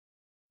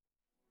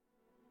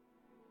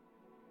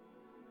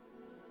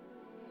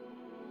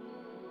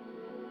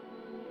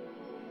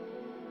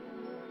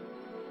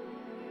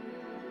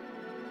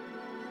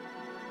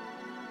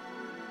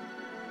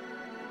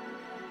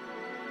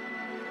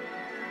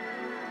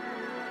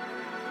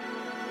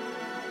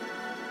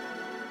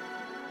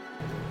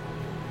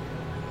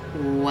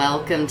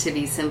Welcome to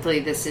Be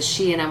Simply. This is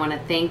She, and I want to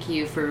thank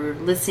you for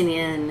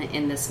listening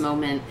in this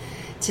moment.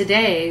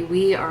 Today,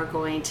 we are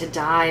going to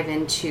dive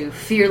into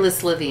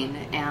fearless living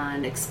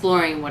and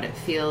exploring what it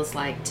feels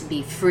like to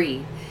be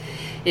free.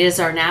 It is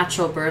our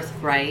natural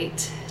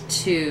birthright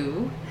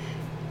to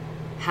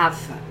have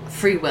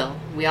free will.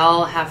 We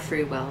all have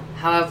free will.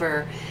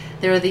 However,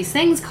 there are these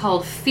things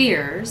called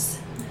fears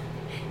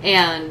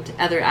and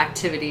other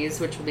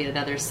activities, which will be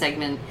another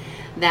segment,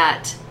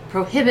 that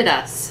prohibit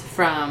us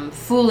from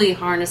fully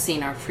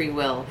harnessing our free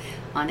will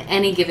on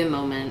any given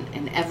moment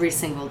and every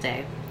single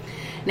day.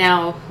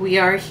 Now, we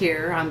are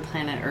here on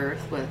planet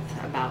Earth with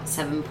about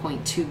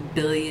 7.2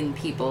 billion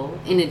people,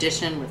 in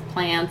addition with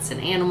plants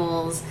and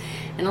animals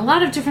and a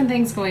lot of different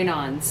things going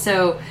on.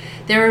 So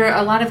there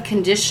are a lot of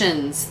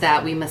conditions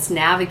that we must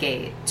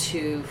navigate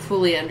to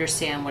fully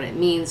understand what it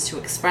means to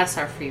express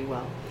our free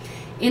will.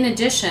 In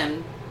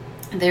addition,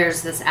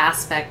 there's this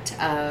aspect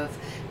of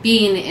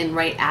being in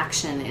right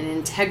action and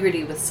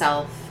integrity with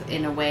self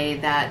in a way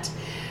that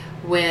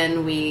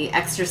when we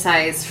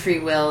exercise free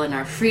will and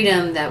our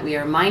freedom, that we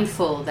are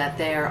mindful that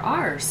there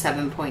are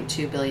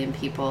 7.2 billion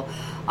people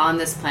on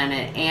this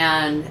planet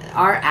and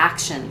our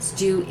actions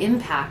do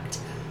impact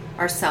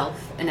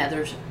ourselves and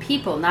other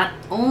people, not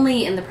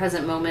only in the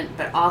present moment,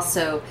 but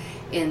also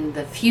in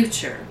the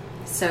future.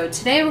 So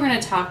today we're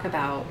going to talk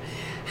about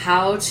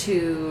how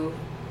to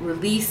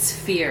release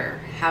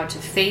fear, how to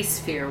face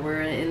fear.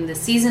 We're in the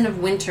season of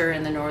winter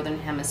in the Northern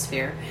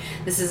Hemisphere.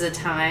 This is a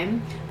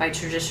time by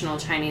traditional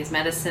Chinese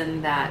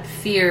medicine that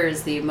fear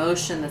is the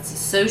emotion that's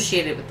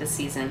associated with the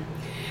season.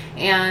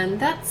 And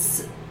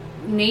that's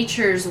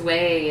nature's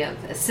way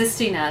of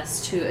assisting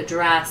us to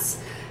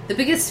address the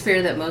biggest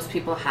fear that most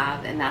people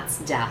have, and that's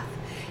death.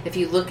 If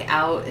you look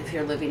out, if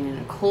you're living in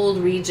a cold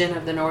region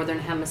of the Northern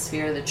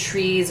Hemisphere, the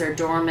trees are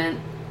dormant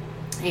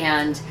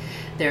and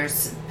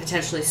there's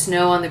potentially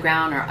snow on the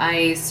ground or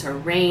ice or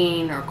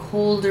rain or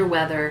colder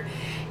weather,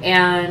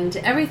 and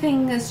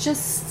everything is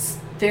just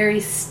very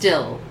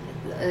still.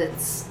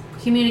 It's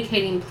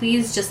communicating,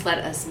 please just let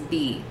us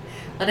be.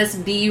 Let us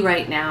be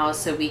right now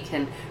so we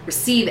can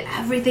receive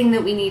everything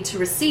that we need to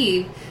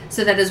receive,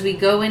 so that as we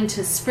go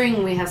into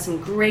spring, we have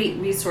some great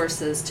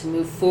resources to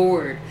move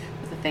forward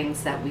with the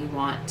things that we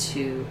want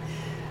to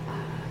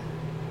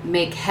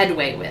make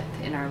headway with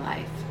in our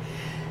life.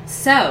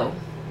 So,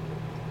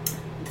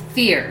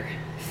 Fear.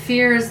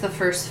 Fear is the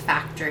first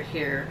factor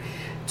here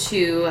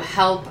to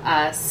help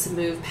us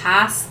move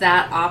past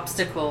that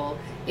obstacle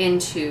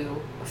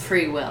into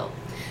free will.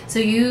 So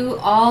you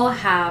all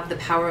have the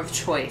power of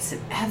choice at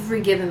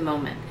every given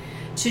moment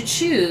to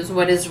choose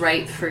what is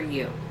right for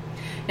you.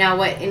 Now,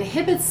 what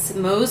inhibits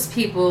most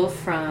people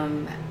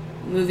from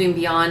moving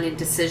beyond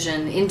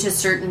indecision into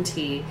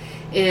certainty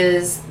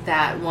is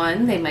that,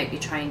 one, they might be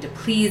trying to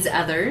please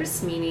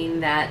others,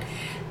 meaning that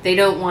they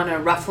don't want to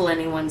ruffle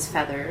anyone's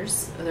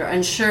feathers. They're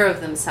unsure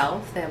of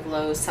themselves. They have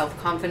low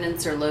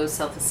self-confidence or low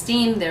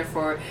self-esteem.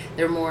 Therefore,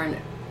 they're more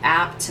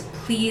apt to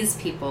please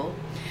people.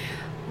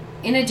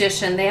 In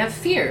addition, they have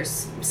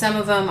fears. Some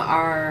of them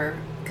are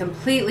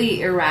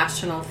completely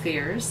irrational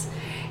fears,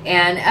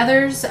 and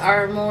others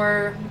are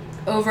more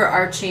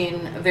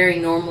overarching, very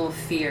normal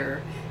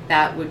fear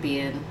that would be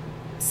in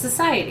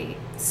society.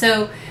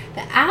 So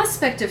the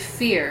aspect of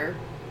fear,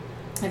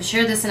 I've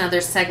shared this in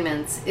other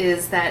segments,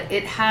 is that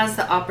it has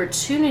the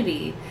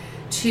opportunity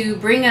to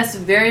bring us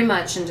very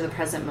much into the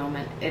present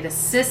moment. It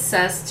assists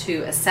us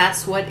to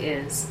assess what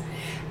is.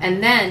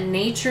 And then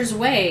nature's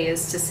way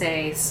is to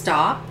say,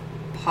 stop,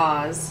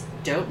 pause,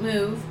 don't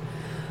move,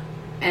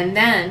 and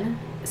then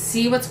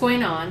see what's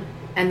going on,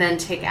 and then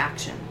take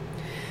action.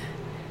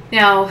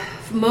 Now,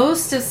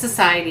 most of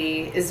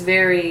society is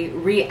very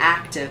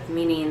reactive,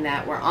 meaning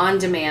that we're on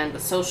demand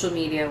with social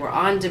media, we're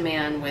on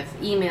demand with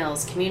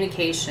emails,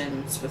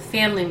 communications, with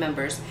family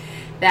members,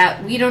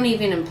 that we don't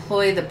even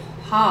employ the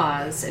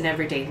pause in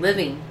everyday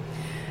living.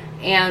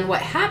 And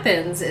what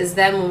happens is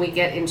then when we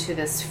get into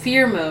this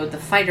fear mode, the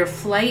fight or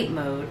flight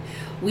mode,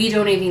 we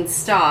don't even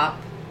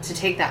stop to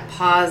take that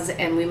pause,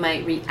 and we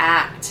might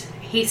react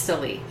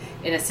hastily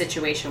in a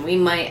situation. We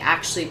might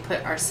actually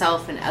put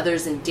ourselves and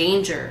others in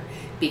danger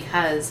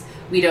because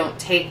we don't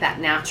take that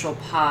natural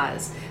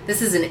pause.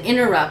 This is an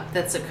interrupt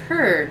that's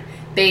occurred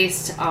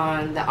based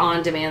on the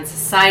on-demand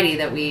society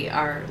that we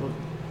are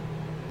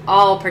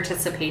all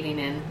participating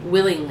in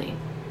willingly.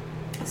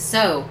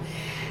 So,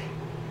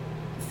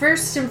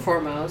 first and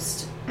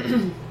foremost,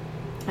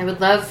 I would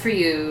love for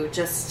you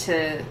just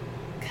to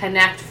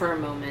connect for a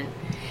moment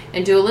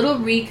and do a little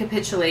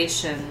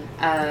recapitulation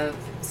of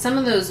some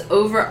of those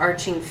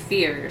overarching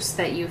fears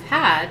that you've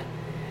had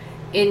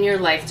in your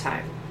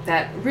lifetime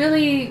that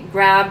really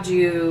grabbed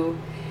you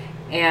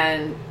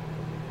and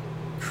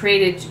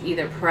created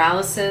either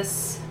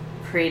paralysis,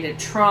 created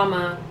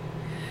trauma,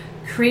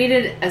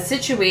 created a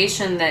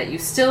situation that you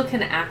still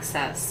can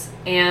access.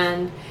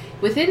 And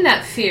within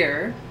that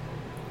fear,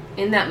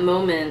 in that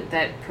moment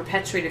that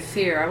perpetuated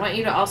fear, I want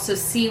you to also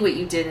see what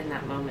you did in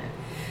that moment.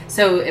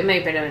 So it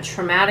may have been a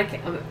traumatic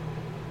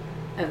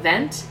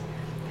event,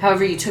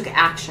 however you took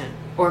action,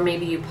 Or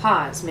maybe you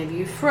pause, maybe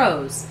you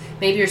froze,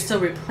 maybe you're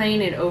still replaying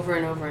it over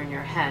and over in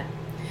your head.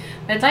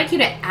 But I'd like you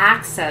to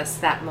access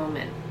that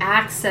moment,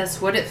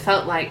 access what it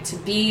felt like to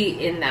be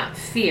in that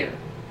fear.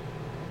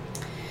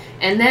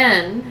 And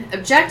then,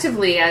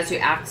 objectively, as you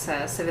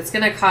access, if it's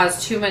going to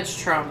cause too much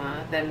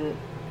trauma, then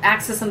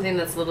access something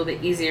that's a little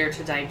bit easier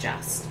to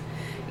digest.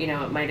 You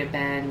know, it might have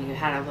been you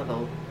had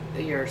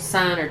your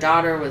son or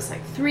daughter was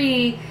like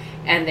 3,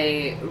 and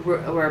they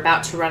were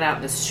about to run out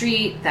in the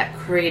street. That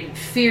created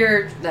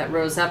fear that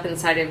rose up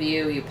inside of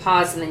you. You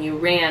paused and then you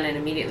ran and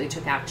immediately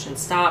took action,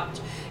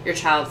 stopped your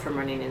child from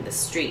running in the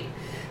street.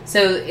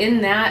 So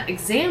in that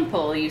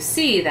example, you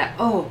see that,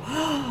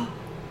 oh,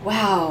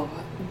 wow,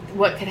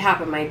 what could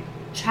happen? My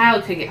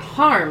child could get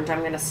harmed. I'm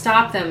going to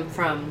stop them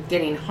from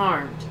getting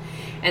harmed.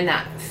 And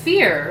that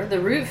fear, the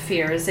root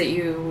fear, is that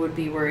you would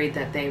be worried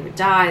that they would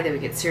die, they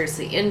would get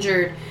seriously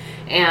injured,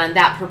 and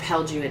that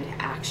propelled you into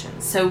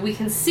action. So we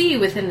can see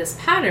within this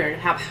pattern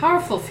how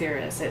powerful fear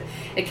is.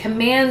 It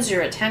commands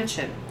your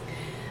attention.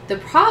 The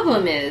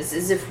problem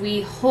is if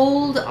we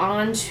hold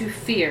on to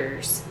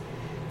fears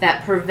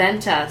that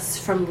prevent us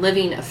from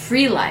living a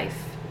free life,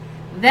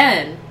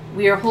 then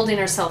we are holding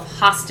ourselves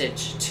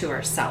hostage to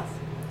ourselves.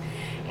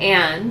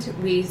 And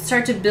we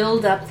start to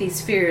build up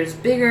these fears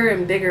bigger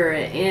and bigger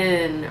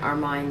in our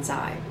mind's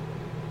eye.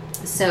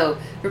 So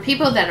for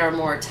people that are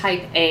more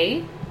type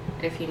A,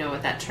 if you know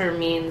what that term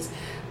means,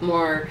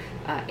 more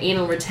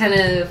anal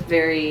retentive,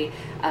 very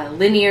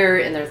linear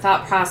in their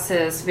thought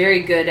process,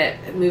 very good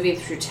at moving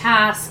through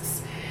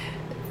tasks,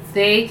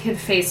 they could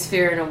face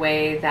fear in a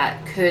way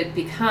that could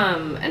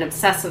become an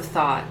obsessive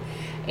thought,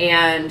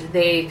 and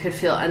they could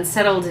feel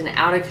unsettled and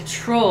out of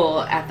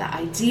control at the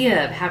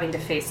idea of having to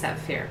face that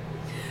fear.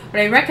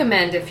 What I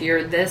recommend, if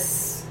you're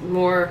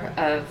more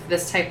of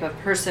this type of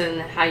person,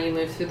 how you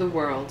move through the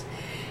world,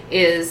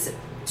 is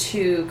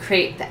to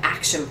create the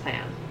action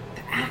plan,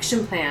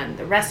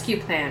 the rescue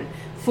plan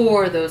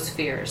for those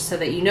fears, so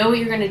that you know what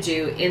you're going to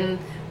do in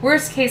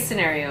worst case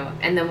scenario,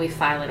 and then we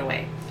file it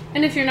away.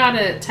 And if you're not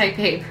a type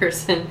A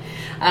person,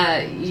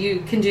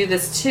 you can do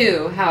this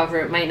too. However,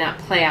 it might not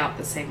play out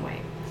the same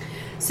way.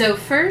 So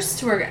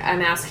first,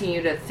 I'm asking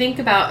you to think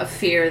about a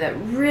fear that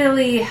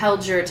really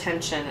held your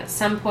attention at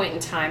some point in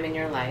time in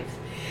your life.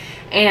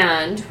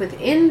 And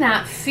within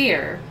that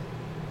fear,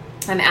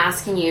 I'm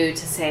asking you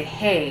to say,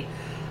 hey,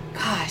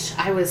 gosh,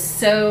 I was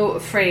so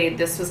afraid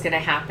this was going to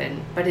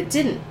happen, but it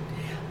didn't.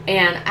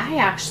 And I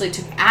actually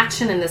took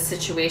action in this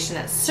situation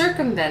that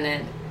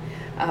circumvented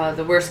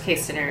the worst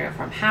case scenario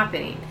from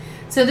happening.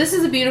 So this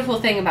is a beautiful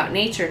thing about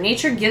nature.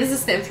 Nature gives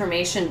us the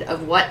information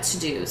of what to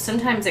do.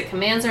 Sometimes it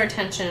commands our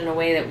attention in a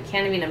way that we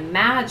can't even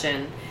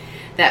imagine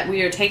that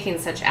we are taking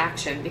such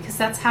action, because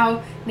that's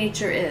how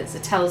nature is.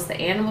 It tells the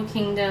animal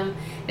kingdom,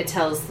 it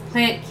tells the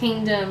plant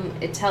kingdom,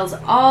 it tells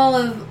all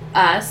of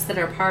us that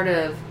are part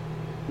of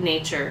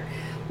nature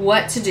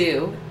what to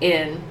do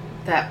in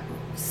that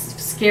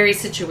scary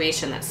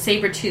situation, that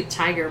saber-toothed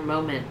tiger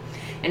moment,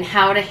 and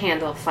how to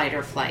handle fight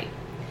or flight.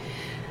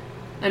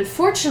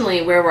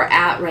 Unfortunately, where we're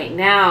at right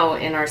now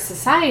in our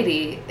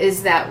society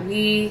is that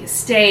we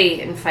stay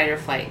in fight or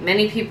flight.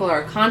 Many people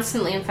are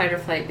constantly in fight or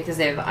flight because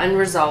they have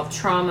unresolved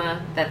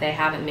trauma that they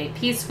haven't made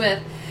peace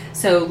with.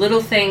 So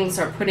little things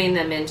are putting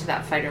them into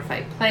that fight or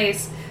flight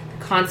place,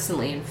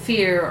 constantly in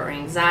fear or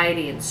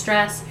anxiety and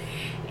stress.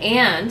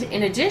 And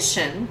in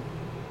addition,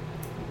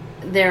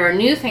 there are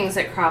new things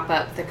that crop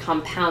up that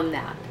compound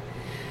that.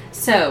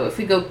 So if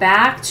we go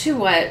back to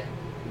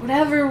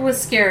whatever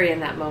was scary in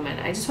that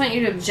moment, I just want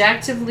you to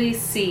objectively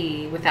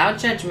see, without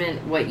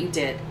judgment, what you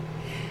did.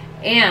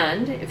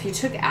 And if you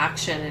took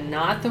action and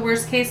not the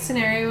worst case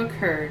scenario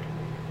occurred,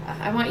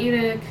 I want you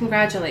to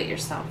congratulate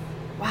yourself.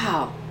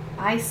 Wow,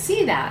 I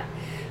see that.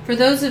 For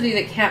those of you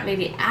that can't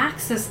maybe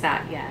access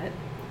that yet,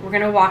 we're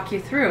going to walk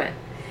you through it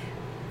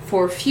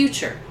for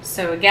future.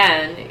 So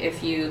again,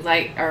 if you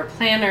are a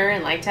planner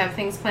and like to have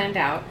things planned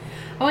out,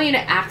 I want you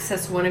to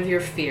access one of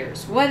your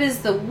fears. What is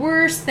the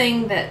worst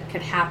thing that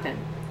could happen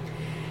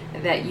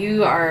that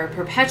you are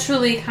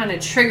perpetually kind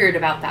of triggered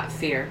about that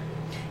fear?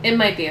 It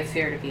might be a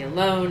fear to be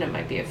alone. It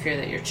might be a fear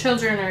that your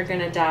children are going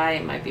to die.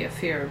 It might be a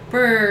fear of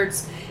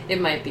birds. It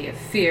might be a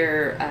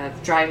fear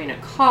of driving a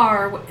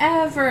car,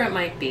 whatever it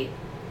might be.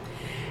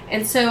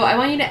 And so I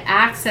want you to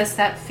access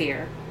that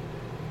fear.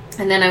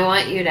 And then I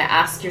want you to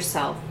ask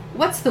yourself,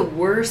 what's the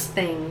worst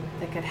thing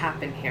that could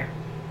happen here?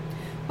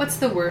 What's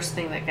the worst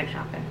thing that can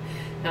happen?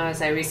 Now,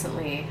 as I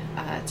recently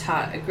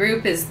taught a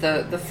group, is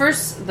the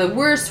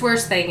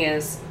worst thing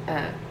is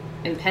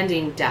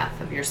impending death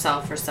of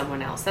yourself or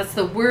someone else. That's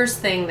the worst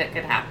thing that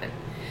could happen.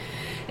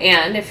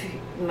 And if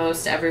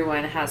most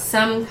everyone has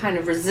some kind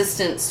of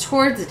resistance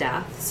towards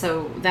death,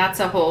 so that's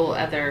a whole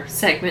other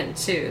segment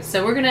too.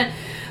 So we're going to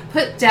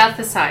put death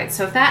aside.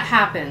 So if that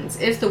happens,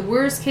 if the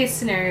worst case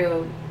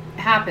scenario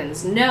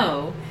happens,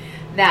 know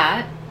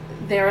that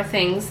there are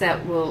things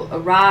that will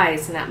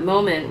arise in that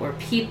moment where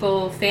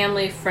people,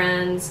 family,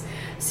 friends,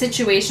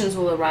 situations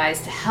will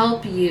arise to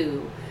help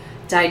you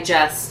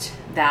digest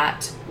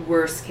that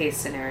worst case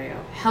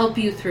scenario, help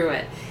you through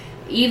it.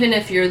 even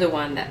if you're the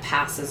one that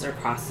passes or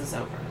crosses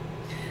over.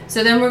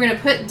 So then we're going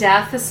to put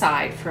death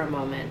aside for a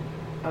moment,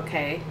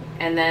 okay?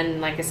 And then,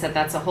 like I said,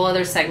 that's a whole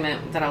other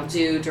segment that I'll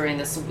do during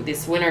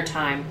this winter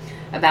time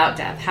about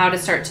death, how to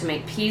start to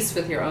make peace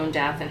with your own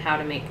death and how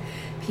to make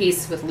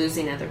peace with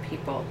losing other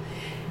people.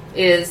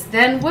 Is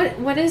then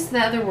what is the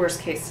other worst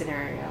case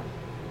scenario?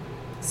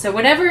 So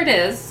whatever it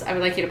is, I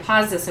would like you to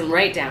pause this and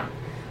write down,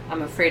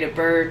 I'm afraid of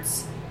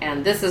birds,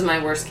 and this is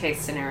my worst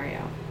case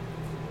scenario.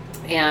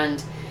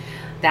 And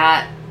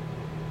that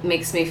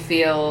makes me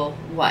feel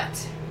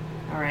what?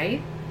 All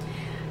right?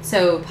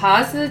 So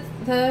pause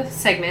the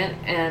segment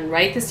and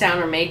write this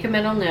down or make a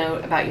mental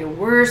note about your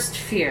worst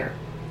fear.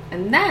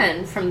 And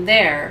then from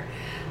there,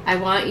 I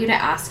want you to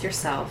ask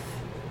yourself,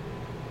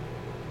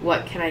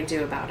 what can I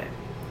do about it?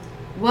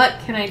 What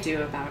can I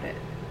do about it?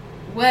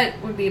 What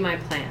would be my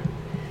plan?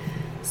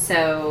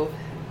 So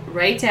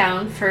write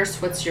down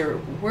first what's your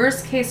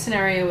worst case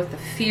scenario with the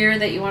fear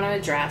that you want to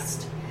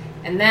address.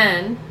 And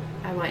then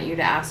I want you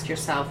to ask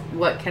yourself,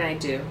 what can I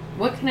do?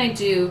 What can I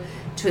do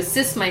to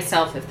assist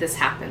myself if this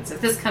happens,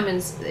 if this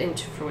comes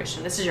into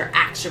fruition? This is your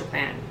action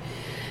plan.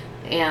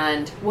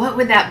 And what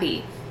would that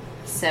be?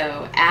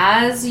 So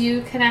as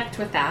you connect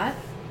with that,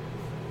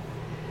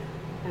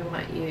 I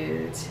want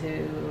you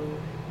to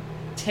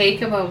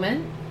take a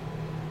moment,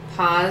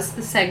 pause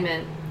the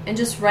segment, and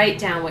just write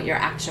down what your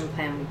action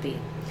plan would be.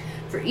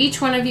 For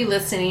each one of you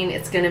listening,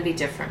 it's going to be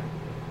different.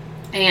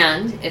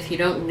 And if you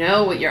don't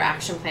know what your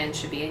action plan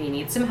should be and you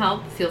need some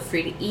help, feel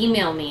free to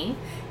email me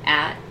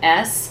at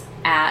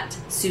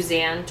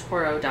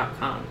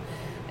s@suzannetoro.com.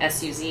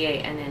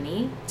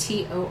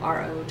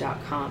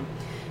 SUZANNETORO.com.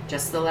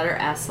 Just the letter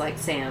S like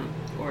Sam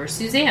or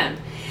Suzanne.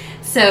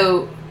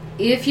 So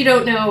if you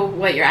don't know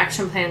what your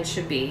action plan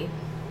should be,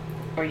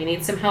 or you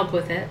need some help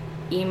with it,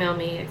 email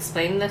me,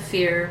 explain the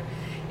fear,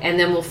 and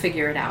then we'll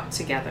figure it out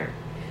together.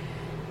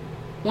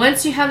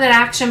 Once you have that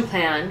action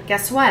plan,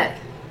 guess what?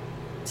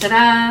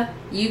 Ta-da!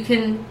 You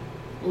can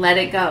let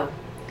it go.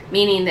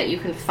 Meaning that you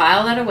can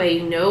file that away.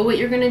 You know what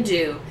you're going to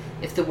do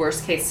if the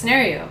worst case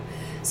scenario.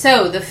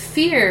 So the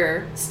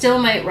fear still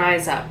might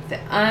rise up. The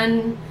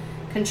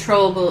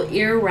uncontrollable,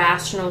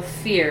 irrational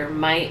fear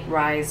might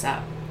rise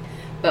up.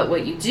 But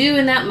what you do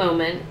in that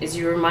moment is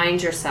you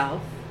remind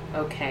yourself,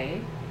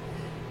 okay,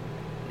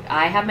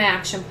 I have my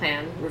action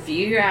plan.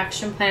 Review your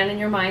action plan in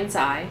your mind's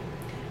eye.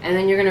 And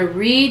then you're going to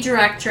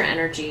redirect your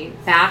energy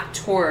back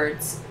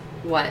towards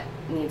what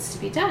needs to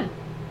be done.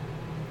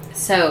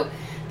 So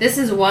this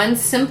is one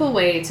simple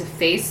way to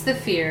face the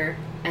fear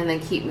and then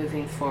keep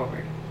moving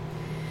forward.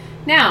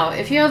 Now,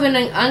 if you have an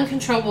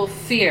uncontrollable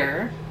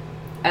fear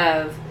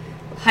of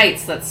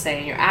heights, let's say,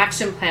 and your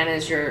action plan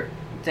is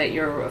that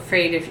you're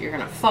afraid if you're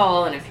going to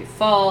fall, and if you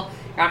fall,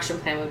 your action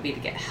plan would be to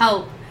get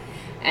help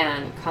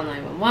and call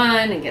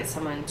 911 and get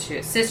someone to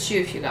assist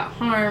you if you got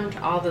harmed,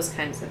 all those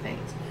kinds of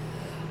things.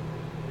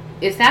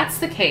 If that's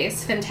the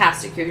case,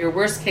 fantastic. You have your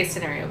worst case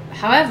scenario.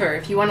 However,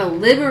 if you want to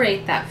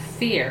liberate that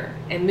fear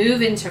and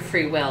move into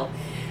free will,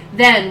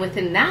 then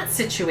within that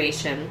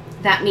situation,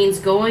 that means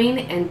going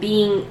and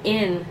being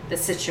in the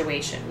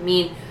situation. I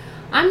mean,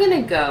 I'm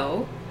going to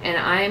go and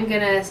I'm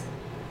going to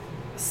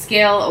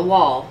scale a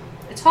wall,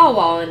 a tall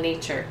wall in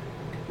nature,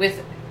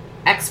 with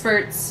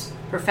experts,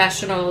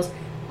 professionals.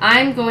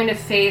 I'm going to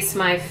face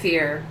my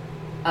fear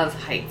of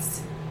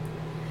heights.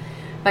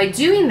 By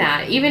doing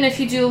that, even if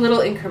you do a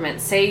little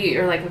increment, say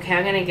you're like, okay,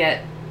 I'm going to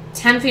get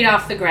 10 feet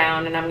off the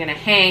ground and I'm going to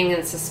hang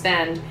and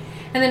suspend,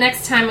 and the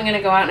next time I'm going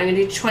to go out and I'm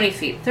going to do 20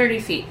 feet, 30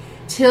 feet,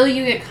 till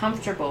you get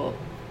comfortable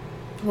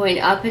going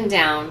up and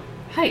down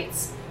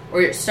heights.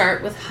 Or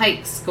start with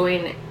hikes,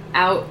 going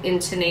out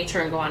into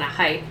nature and go on a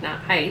hike,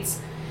 not heights,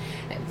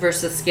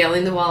 versus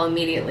scaling the wall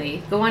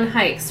immediately. Go on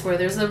hikes where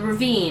there's a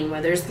ravine,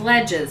 where there's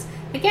ledges,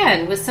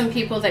 again, with some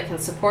people that can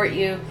support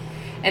you.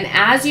 And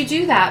as you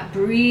do that,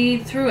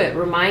 breathe through it.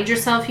 Remind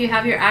yourself you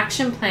have your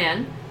action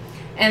plan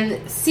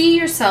and see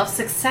yourself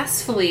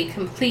successfully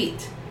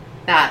complete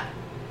that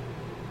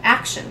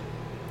action.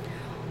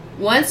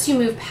 Once you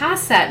move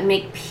past that and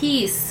make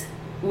peace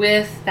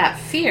with that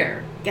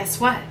fear, guess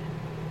what?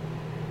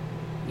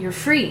 You're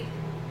free.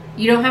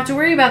 You don't have to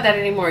worry about that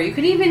anymore. You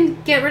could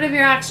even get rid of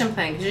your action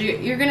plan because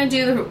you're going to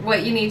do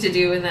what you need to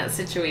do in that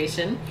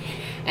situation,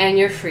 and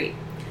you're free.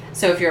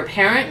 So if you're a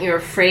parent, you're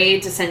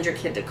afraid to send your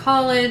kid to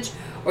college,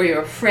 or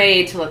you're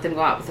afraid to let them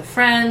go out with a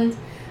friend,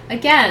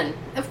 again,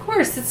 of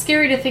course, it's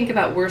scary to think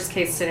about worst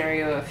case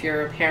scenario if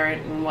you're a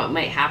parent and what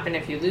might happen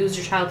if you lose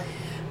your child.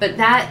 But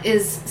that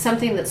is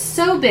something that's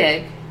so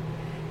big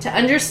to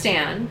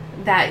understand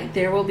that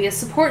there will be a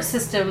support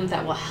system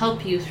that will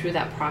help you through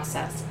that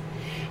process.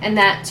 And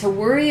that to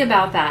worry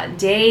about that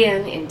day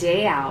in and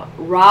day out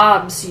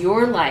robs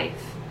your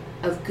life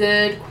of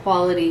good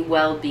quality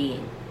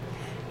well-being.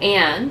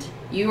 And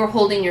you are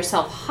holding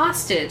yourself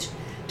hostage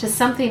to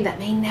something that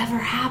may never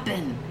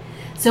happen.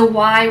 So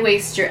why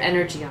waste your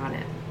energy on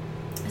it?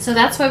 So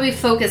that's why we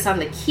focus on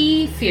the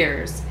key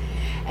fears.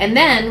 And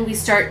then we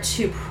start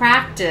to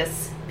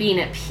practice being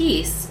at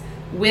peace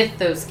with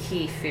those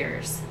key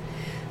fears.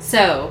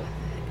 So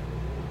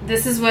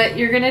this is what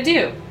you're going to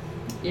do.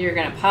 You're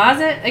going to pause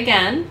it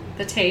again,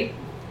 the tape,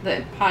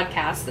 the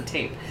podcast, the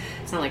tape.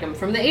 It's not like I'm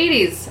from the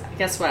 80s.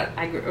 Guess what?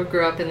 I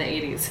grew up in the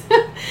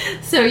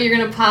 80s. So you're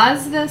going to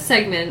pause the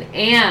segment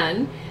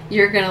and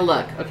you're going to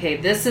look. Okay,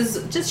 this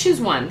is, just choose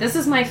one. This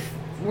is my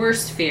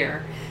worst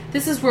fear.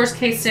 This is worst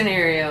case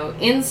scenario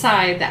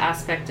inside the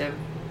aspect of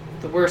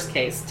the worst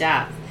case,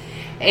 death.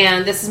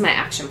 And this is my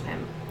action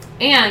plan.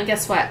 And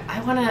guess what? I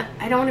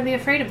don't want to be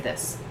afraid of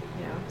this.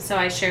 So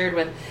I shared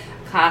with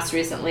class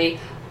recently,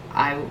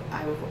 I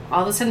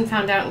all of a sudden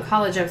found out in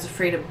college I was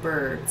afraid of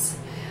birds.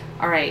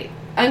 All right,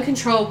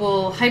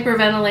 uncontrollable,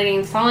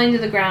 hyperventilating, falling to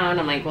the ground.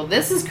 I'm like, well,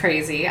 this is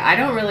crazy. I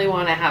don't really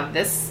want to have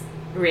this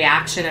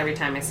reaction every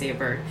time I see a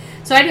bird.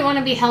 So I didn't want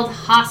to be held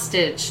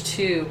hostage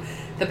to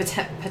the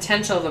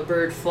potential of a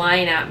bird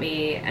flying at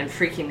me and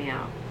freaking me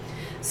out.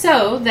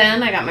 So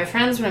then I got my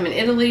friends when I'm in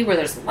Italy where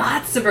there's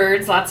lots of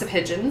birds, lots of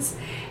pigeons,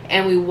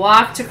 and we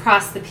walked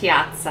across the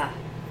piazza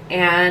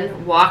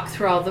and walk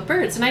through all the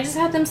birds. And I just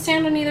had them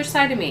stand on either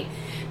side of me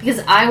because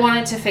I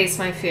wanted to face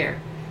my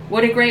fear.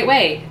 What a great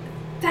way.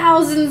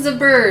 Thousands of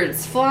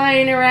birds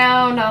flying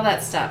around, all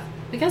that stuff.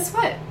 But guess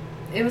what?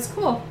 It was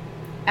cool.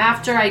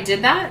 After I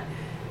did that,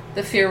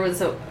 the fear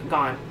was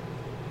gone.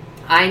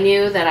 I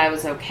knew that I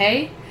was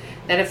okay,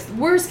 that if the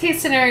worst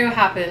case scenario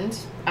happened,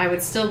 I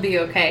would still be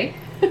okay.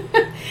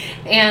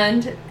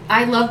 And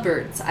I love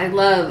birds. I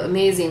love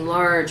amazing,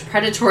 large,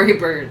 predatory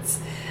birds.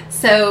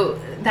 So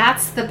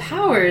that's the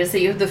power, is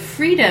that you have the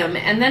freedom,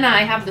 and then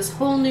I have this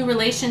whole new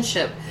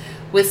relationship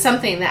with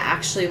something that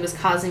actually was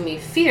causing me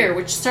fear,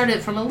 which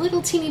started from a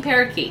little teeny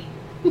parakeet.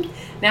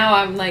 Now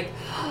I'm like,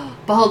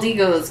 bald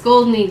eagles,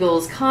 golden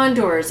eagles,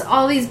 condors,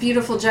 all these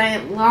beautiful,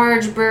 giant,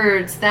 large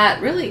birds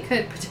that really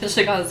could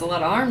potentially cause a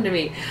lot of harm to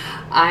me.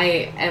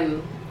 I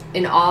am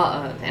in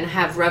awe of and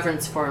have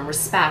reverence for and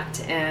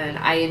respect, and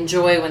I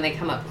enjoy when they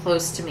come up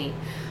close to me.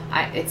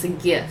 It's a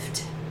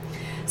gift.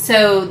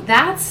 So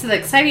that's the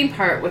exciting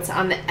part, what's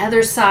on the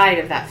other side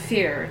of that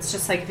fear. It's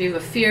just like if you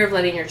have a fear of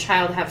letting your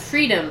child have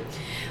freedom,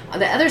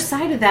 the other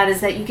side of that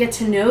is that you get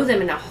to know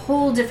them in a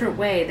whole different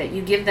way, that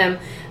you give them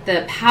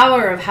the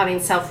power of having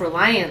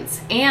self-reliance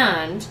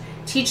and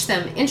teach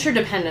them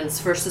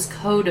interdependence versus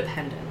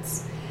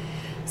codependence.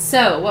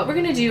 So what we're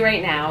going to do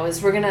right now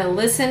is we're going to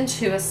listen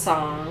to a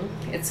song.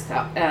 It's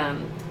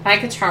by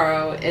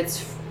Kataro.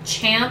 It's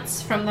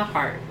Chants from the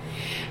Heart.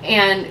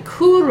 And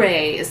kure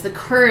is the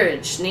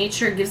courage.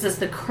 Nature gives us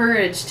the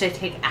courage to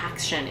take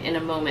action in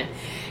a moment.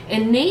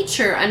 And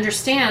nature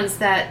understands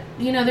that,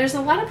 there's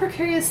a lot of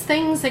precarious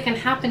things that can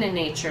happen in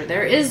nature.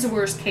 There is a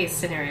worst case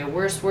scenario,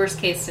 worst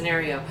case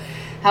scenario.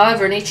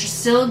 However, nature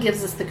still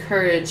gives us the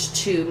courage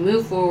to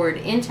move forward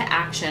into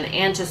action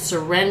and to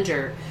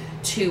surrender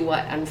to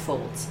what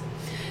unfolds.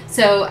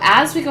 So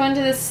as we go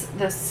into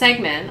this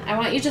segment, I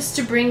want you just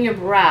to bring your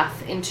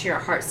breath into your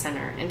heart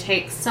center and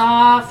take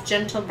soft,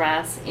 gentle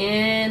breaths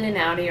in and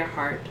out of your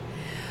heart,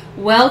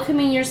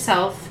 welcoming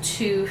yourself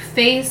to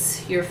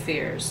face your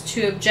fears,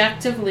 to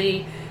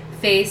objectively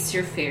face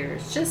your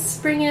fears.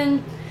 Just bring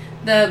in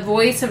the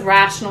voice of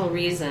rational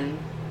reason,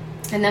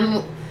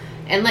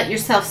 and let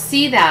yourself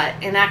see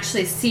that and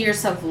actually see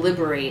yourself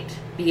liberate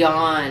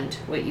beyond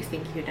what you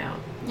think you know.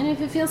 And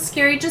if it feels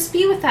scary, just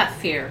be with that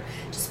fear.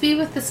 Just be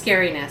with the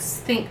scariness.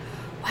 Think,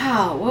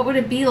 wow, what would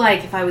it be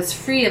like if I was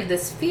free of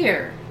this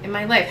fear in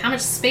my life? How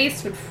much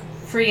space would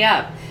free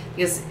up?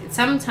 Because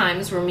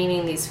sometimes we're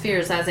meeting these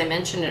fears, as I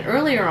mentioned it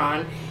earlier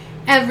on,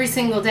 every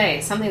single day.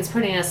 Something's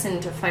putting us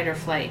into fight or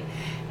flight,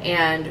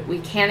 and we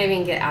can't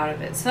even get out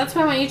of it. So that's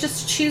why I want you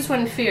just to choose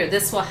one fear.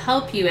 This will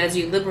help you as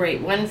you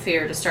liberate one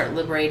fear to start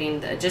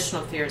liberating the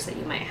additional fears that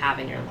you might have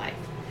in your life.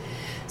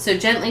 So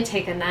gently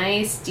take a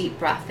nice deep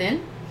breath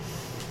in,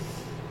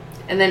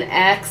 and then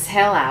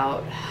exhale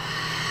out.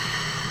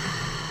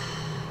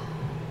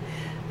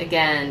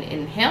 Again,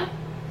 inhale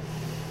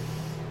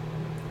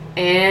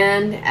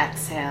and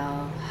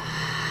exhale.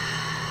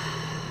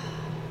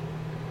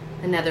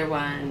 Another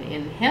one,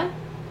 inhale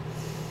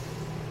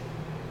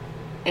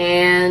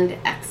and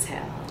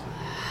exhale.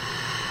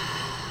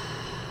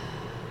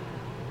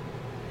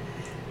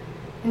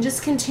 And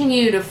just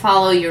continue to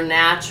follow your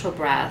natural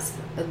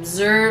breath.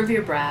 Observe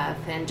your breath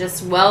and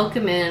just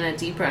welcome in a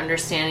deeper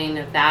understanding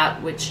of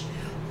that which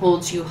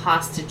holds you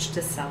hostage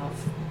to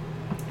self,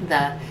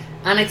 the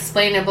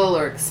unexplainable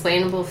or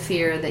explainable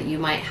fear that you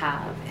might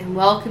have, and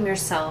welcome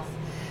yourself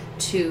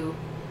to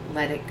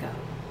let it go.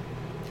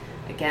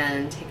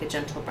 Again, take a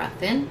gentle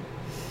breath in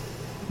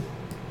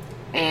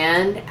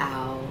and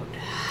out.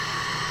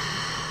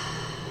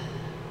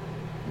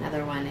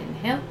 Another one,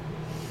 inhale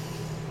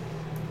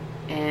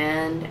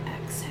and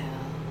exhale.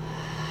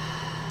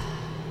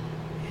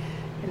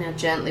 And now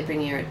gently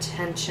bring your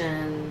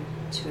attention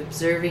to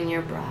observing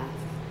your breath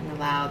and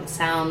allow the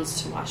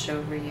sounds to wash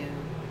over you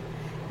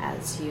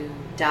as you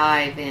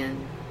dive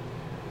in.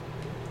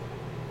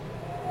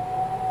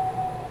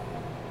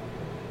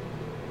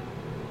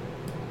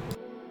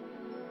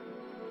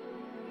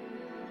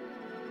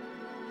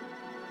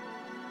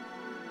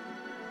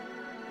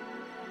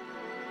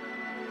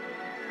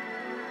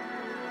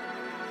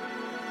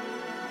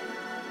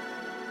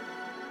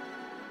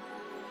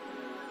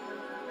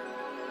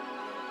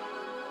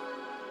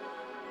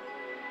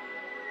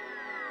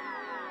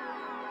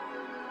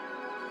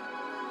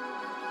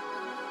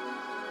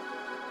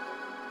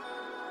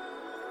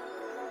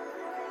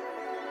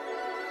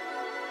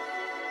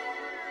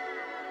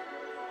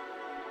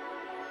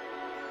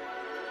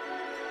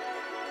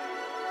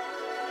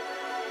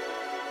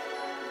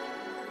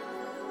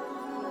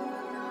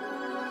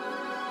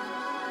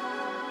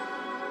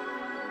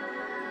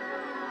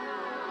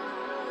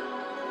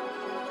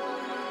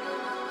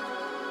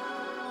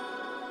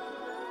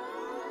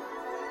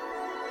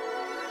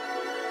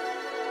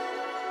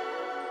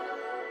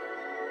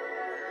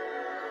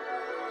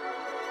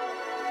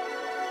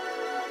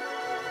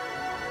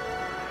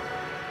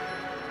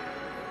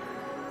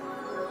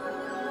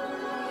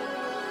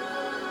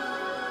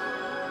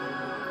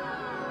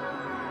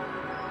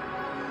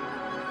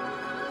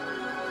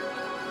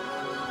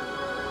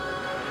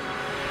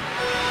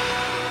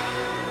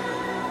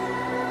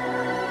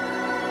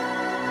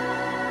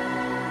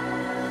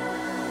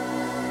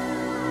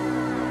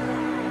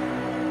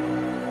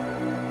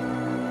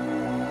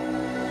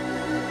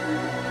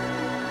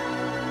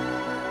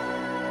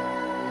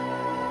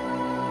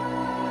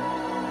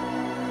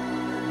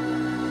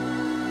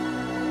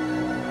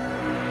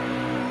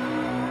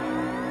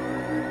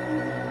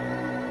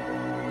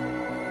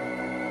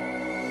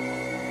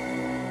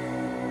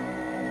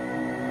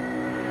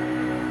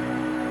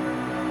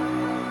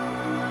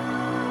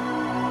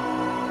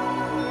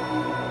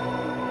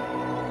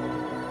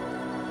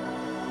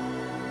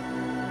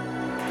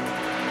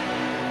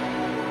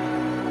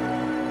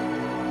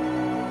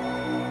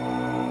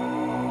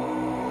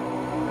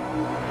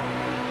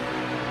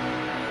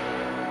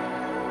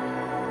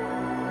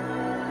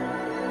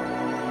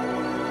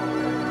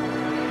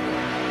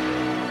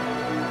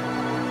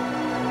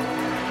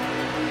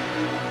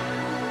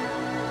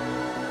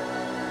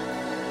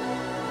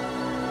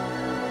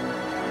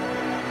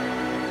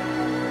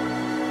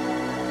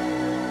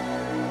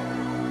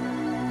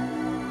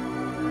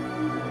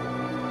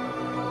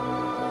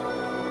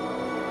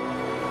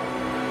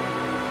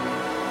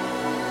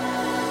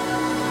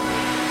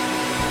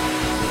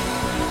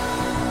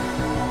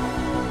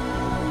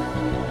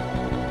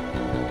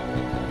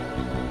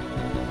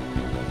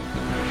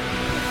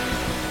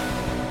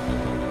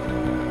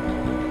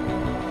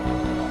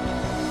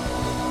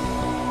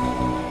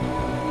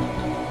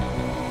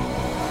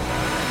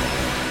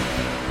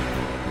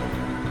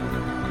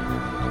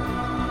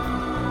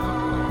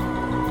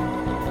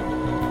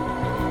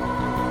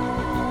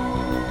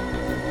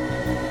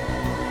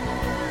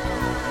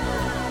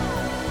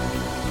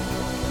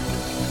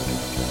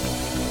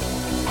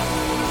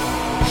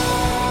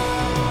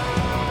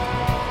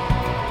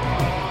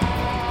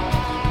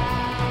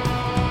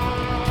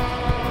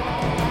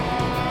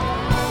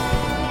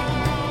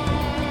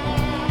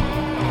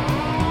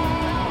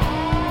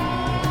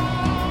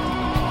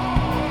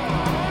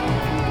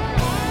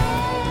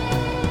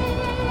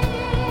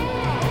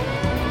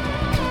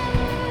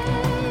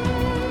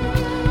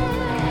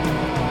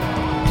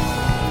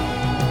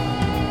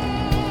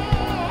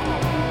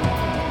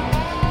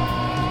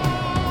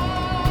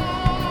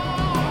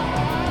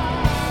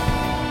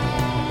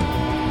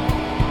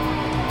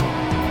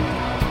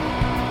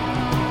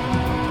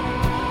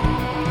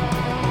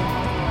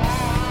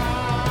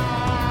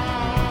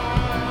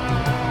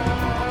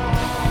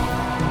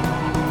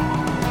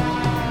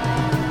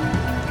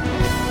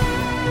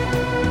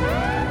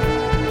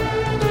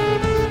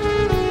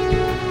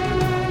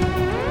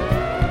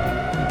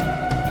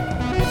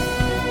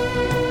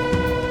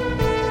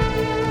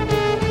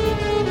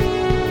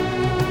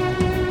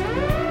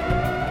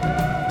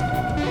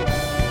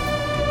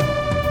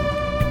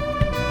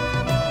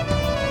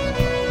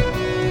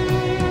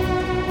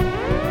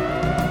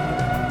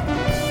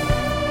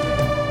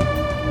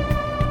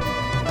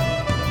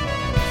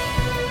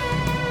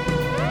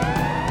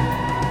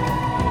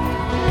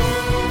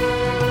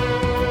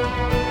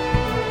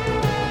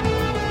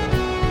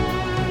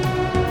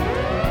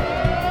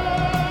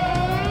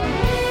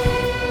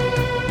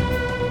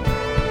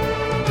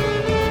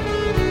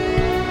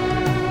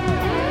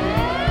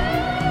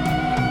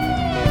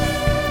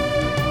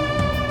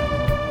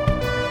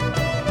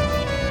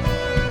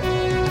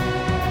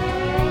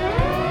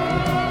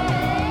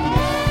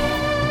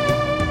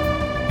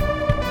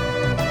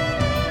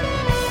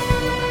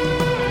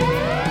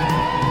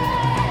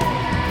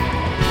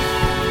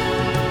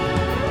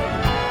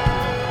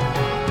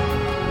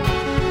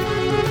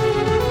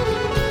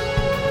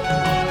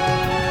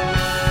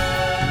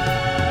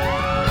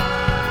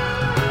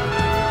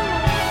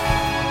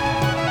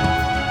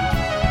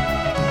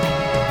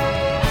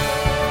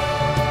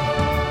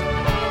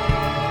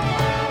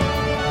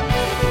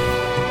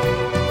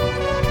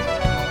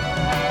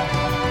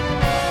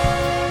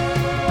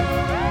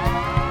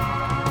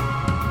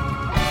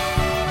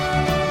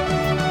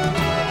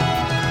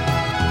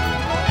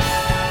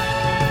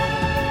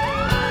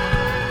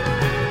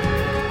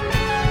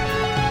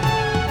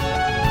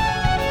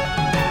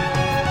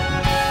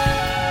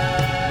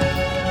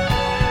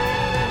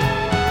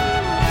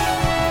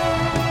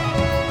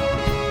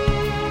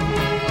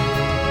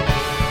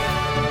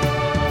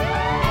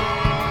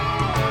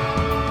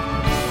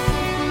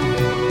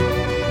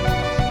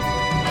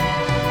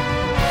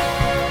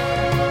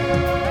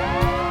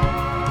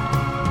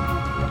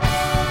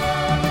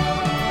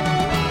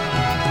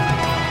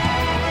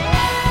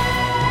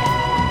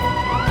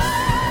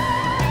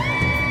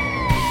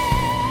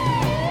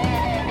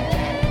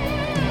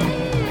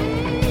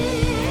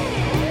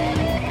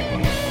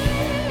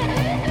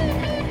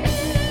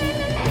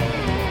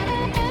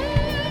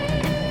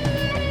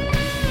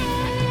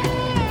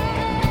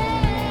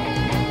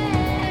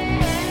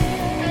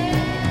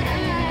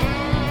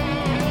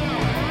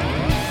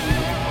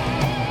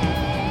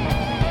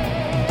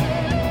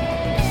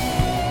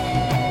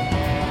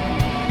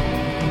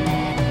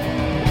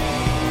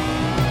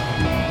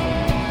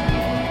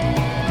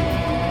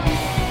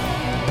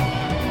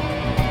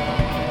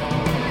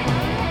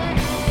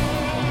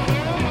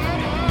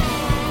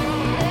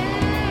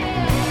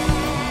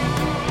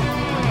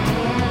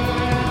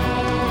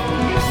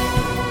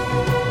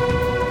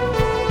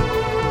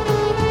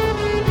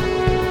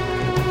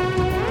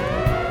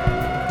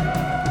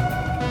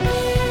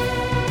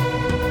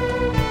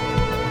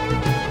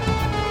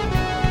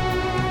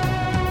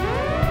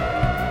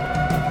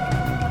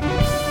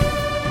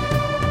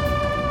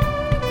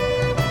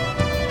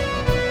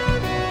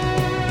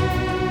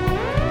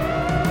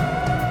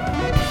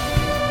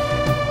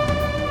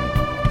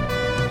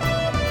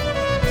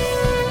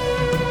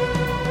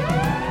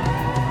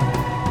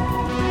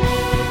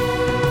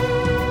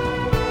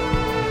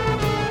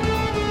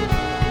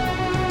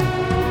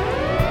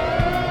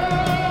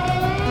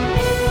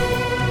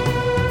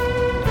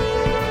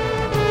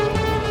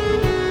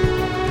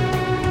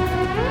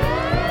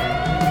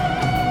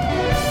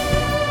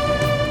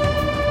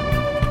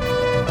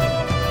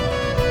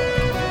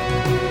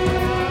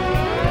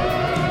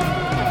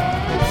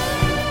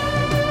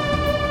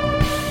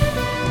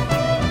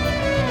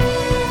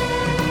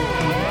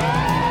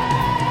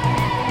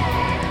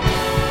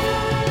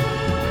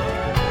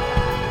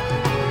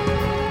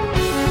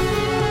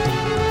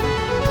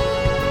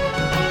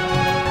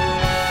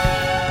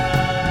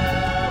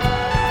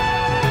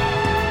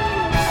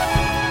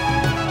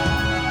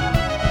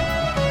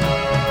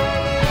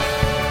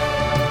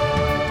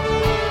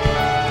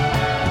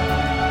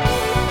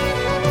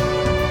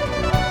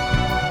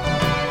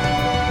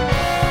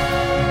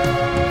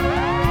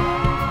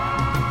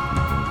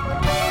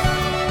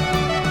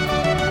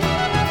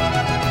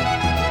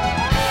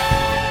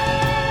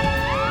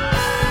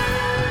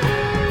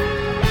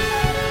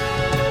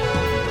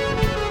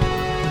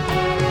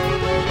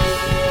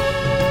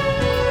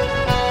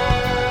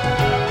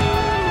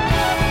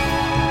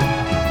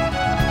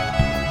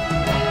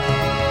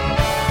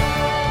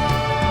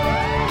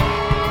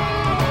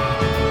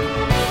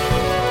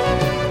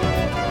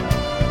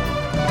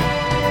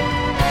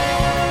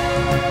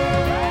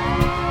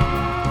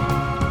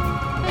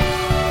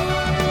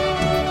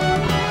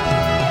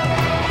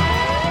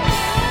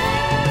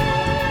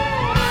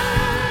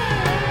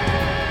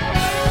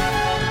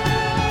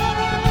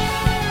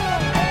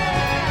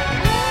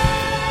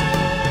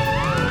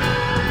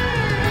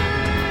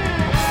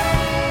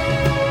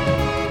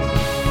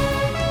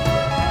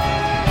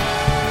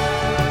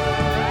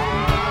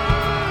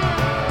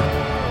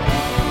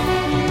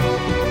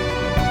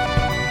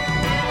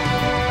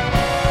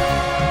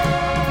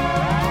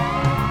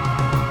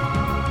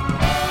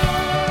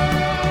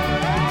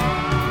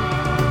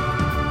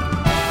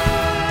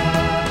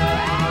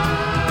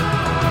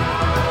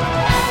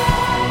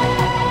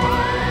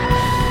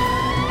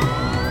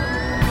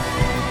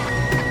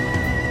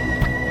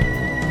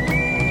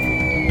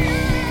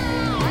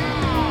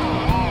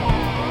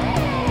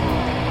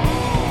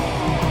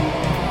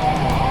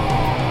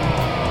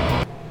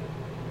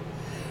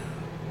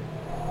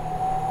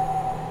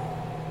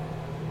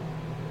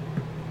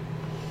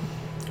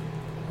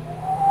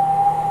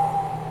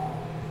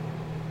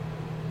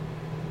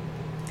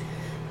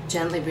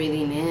 Gently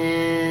breathing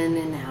in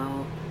and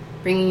out,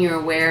 bringing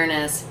your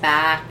awareness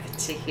back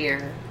to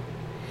here.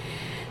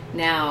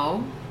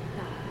 Now,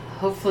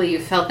 hopefully you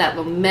felt that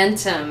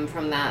momentum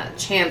from that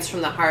chants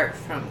from the heart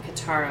from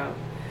Kitaro.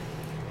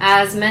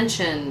 As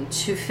mentioned,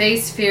 to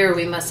face fear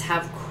we must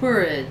have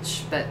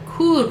courage, but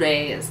kure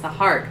is the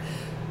heart.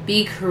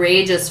 Be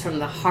courageous from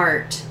the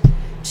heart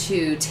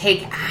to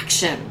take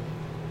action.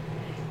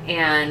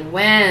 And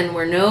when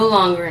we're no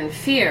longer in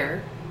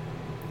fear,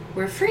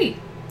 we're free.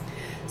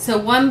 So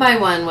one by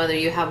one, whether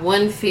you have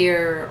one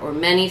fear or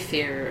many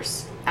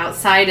fears,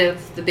 outside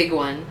of the big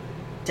one,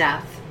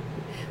 death,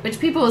 which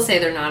people will say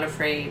they're not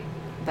afraid,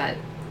 but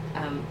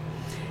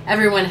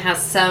everyone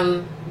has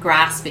some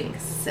grasping,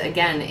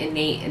 again,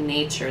 innate in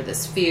nature,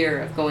 this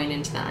fear of going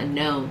into the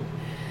unknown.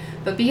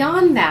 But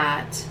beyond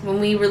that,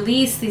 when we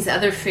release these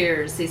other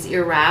fears, these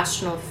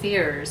irrational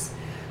fears,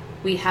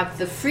 we have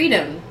the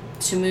freedom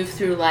to move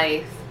through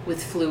life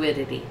with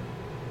fluidity.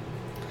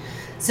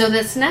 So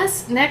this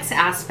next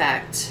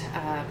aspect,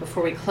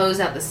 before we close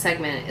out the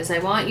segment, is I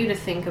want you to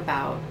think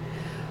about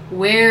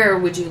where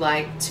would you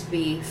like to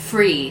be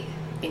free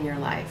in your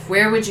life?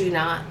 Where would you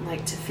not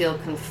like to feel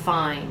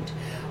confined?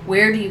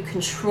 Where do you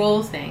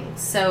control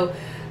things? So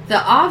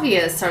the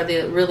obvious are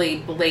the really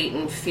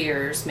blatant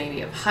fears,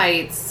 maybe of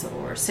heights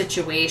or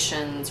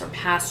situations or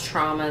past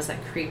traumas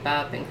that creep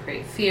up and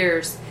create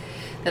fears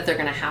that they're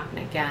going to happen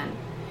again.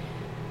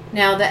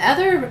 Now, the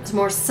other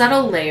more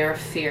subtle layer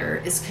of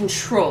fear is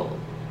control.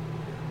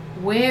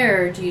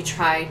 Where do you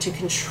try to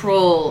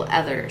control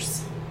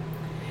others?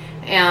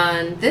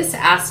 And this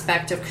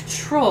aspect of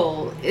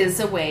control is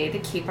a way to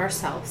keep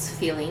ourselves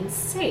feeling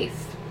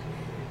safe,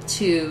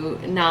 to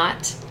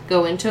not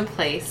go into a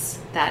place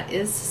that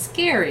is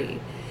scary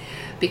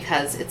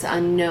because it's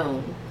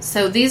unknown.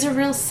 So these are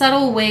real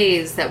subtle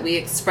ways that we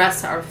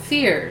express our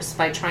fears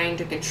by trying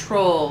to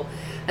control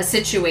a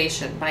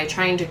situation, by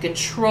trying to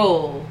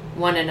control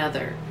one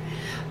another,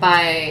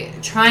 by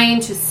trying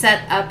to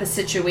set up a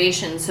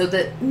situation so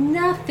that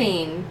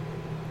nothing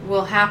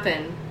will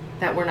happen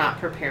that we're not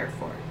prepared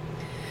for.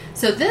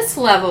 So this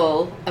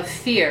level of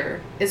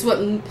fear is what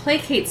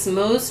placates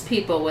most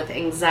people with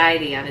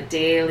anxiety on a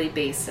daily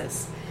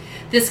basis.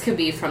 This could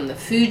be from the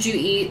food you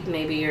eat.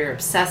 Maybe you're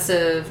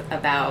obsessive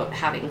about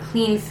having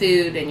clean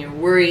food and you're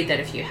worried that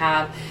if you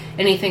have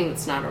anything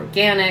that's not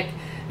organic,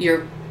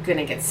 you're going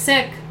to get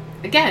sick.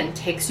 Again,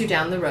 takes you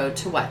down the road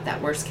to what?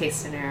 That worst case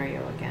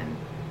scenario again.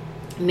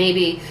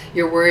 Maybe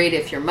you're worried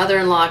if your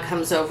mother-in-law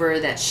comes over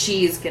that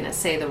she's going to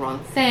say the wrong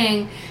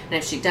thing. And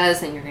if she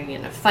does, then you're going to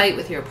get in a fight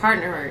with your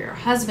partner or your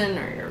husband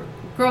or your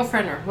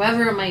girlfriend or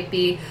whoever it might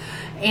be.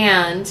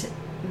 And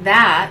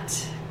that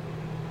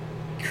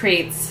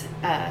creates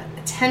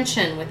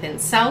tension within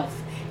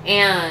self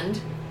and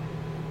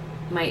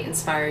might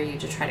inspire you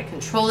to try to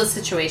control the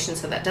situation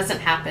so that doesn't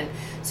happen.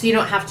 So you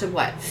don't have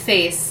to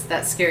face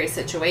that scary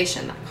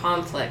situation, that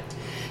conflict,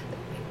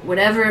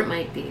 whatever it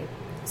might be.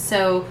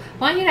 So I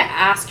want you to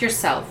ask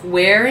yourself,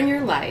 where in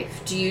your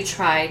life do you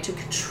try to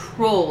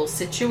control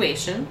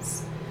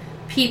situations,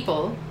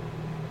 people,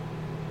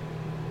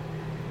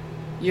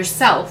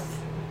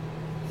 yourself?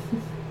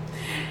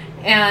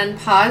 And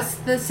pause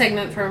the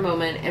segment for a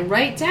moment and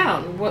write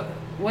down,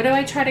 what do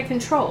I try to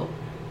control?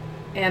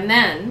 And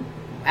then,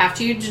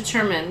 after you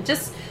determine,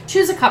 just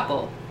choose a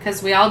couple,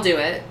 because we all do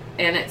it,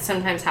 and it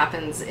sometimes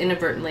happens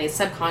inadvertently,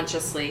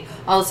 subconsciously.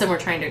 All of a sudden we're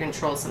trying to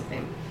control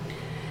something.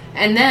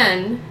 And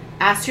then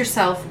ask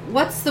yourself,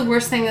 what's the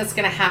worst thing that's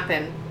going to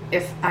happen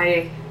if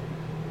I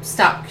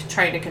stop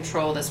trying to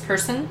control this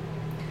person,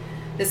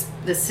 this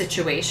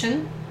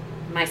situation,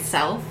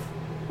 myself?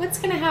 What's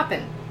going to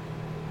happen?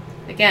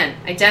 Again,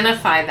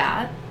 identify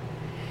that.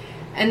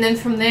 And then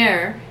from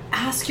there,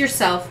 ask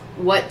yourself,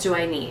 what do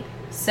I need?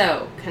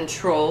 So,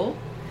 control.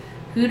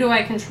 Who do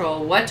I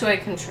control? What do I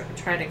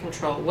try to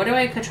control? What do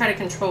I try to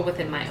control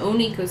within my own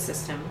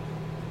ecosystem?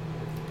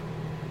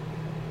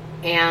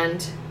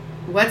 And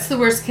what's the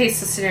worst case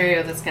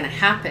scenario that's going to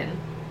happen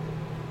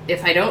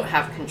if I don't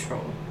have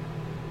control?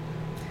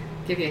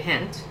 Give you a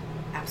hint.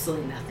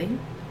 Absolutely nothing.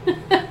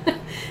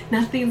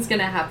 Nothing's going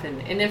to happen.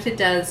 And if it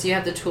does, you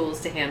have the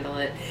tools to handle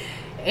it.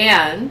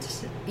 And,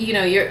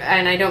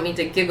 and I don't mean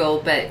to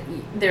giggle, but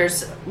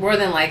there's more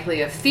than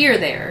likely a fear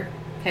there.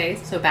 Okay,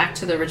 so back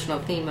to the original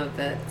theme of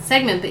the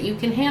segment, but you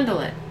can handle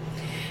it.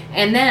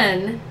 And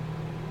then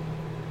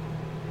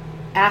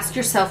ask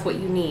yourself what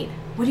you need.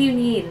 What do you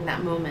need in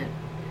that moment?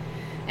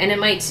 And it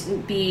might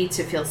be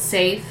to feel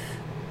safe.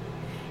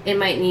 It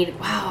might need,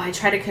 I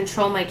try to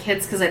control my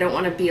kids because I don't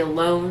want to be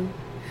alone.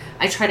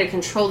 I try to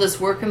control this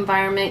work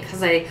environment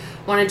because I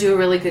want to do a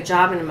really good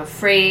job and I'm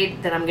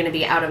afraid that I'm going to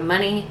be out of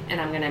money and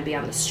I'm going to be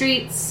on the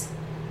streets.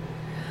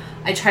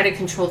 I try to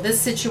control this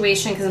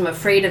situation because I'm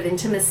afraid of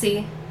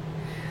intimacy.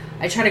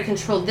 I try to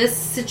control this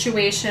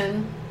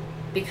situation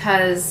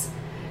because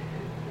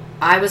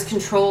I was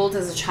controlled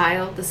as a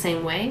child the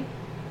same way.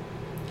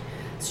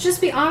 So just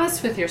be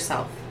honest with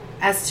yourself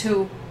as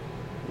to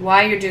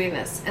why you're doing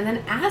this. And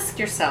then ask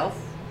yourself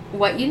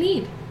what you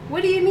need.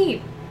 What do you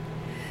need?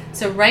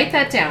 So write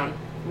that down.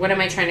 What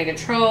am I trying to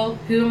control?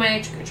 Who am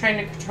I trying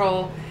to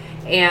control?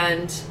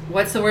 And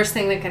what's the worst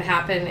thing that could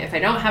happen if I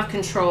don't have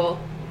control?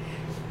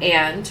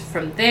 And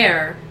from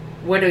there,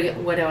 what do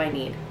I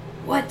need?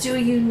 What do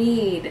you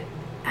need?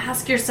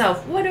 Ask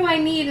yourself, what do I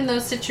need in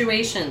those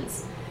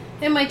situations?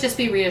 It might just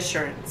be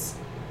reassurance.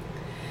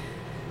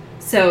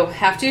 So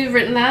after you've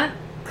written that,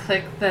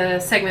 click the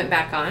segment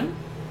back on.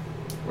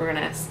 We're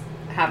going to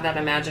have that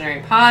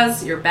imaginary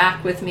pause. You're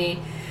back with me.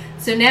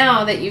 So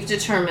now that you've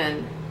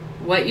determined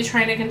what you're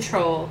trying to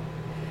control,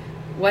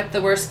 what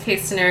the worst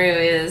case scenario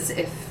is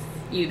if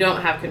you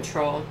don't have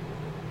control,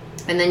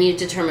 and then you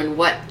determine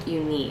what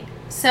you need.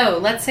 So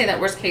let's say that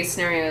worst case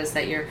scenario is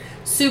that you're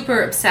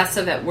super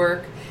obsessive at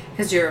work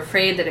because you're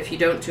afraid that if you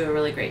don't do a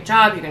really great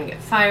job, you're going to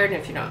get fired. And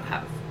if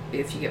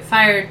you get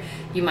fired,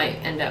 you might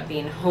end up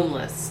being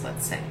homeless,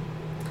 let's say.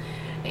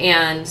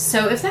 And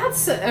so if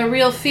that's a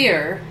real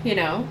fear,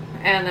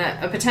 and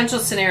a potential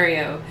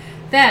scenario,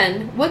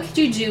 then what could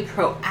you do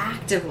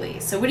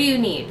proactively? So what do you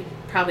need?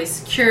 Probably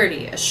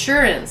security,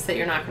 assurance that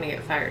you're not going to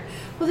get fired.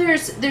 Well,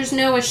 there's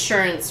no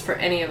assurance for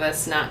any of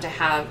us not to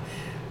have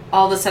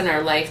all of a sudden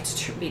our life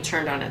to be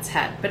turned on its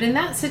head. But in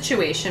that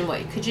situation,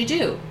 what could you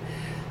do?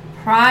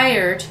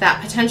 Prior to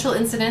that potential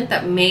incident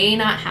that may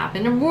not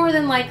happen, or more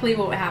than likely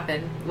won't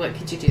happen, what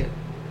could you do?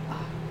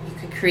 You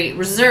could create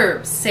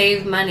reserves,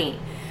 save money.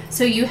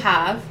 So you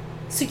have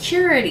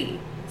security,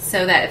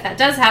 so that if that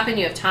does happen,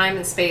 you have time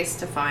and space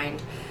to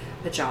find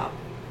a job.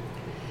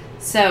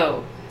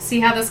 So, see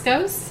how this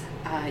goes?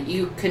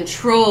 You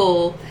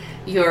control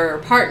your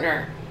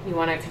partner. You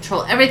want to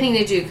control everything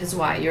they do, because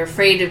why? You're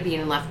afraid of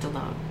being left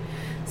alone.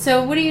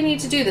 So what do you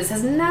need to do? This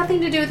has nothing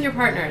to do with your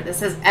partner.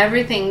 This has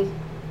everything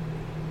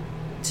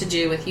to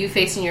do with you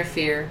facing your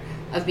fear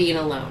of being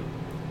alone.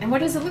 And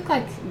what does it look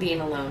like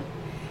being alone?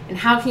 And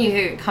how can you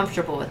get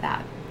comfortable with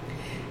that?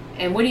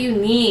 And what do you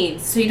need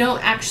so you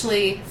don't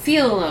actually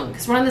feel alone?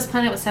 Because we're on this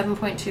planet with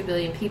 7.2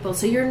 billion people,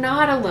 so you're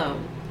not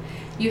alone.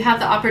 You have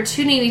the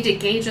opportunity to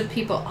engage with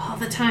people all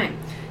the time.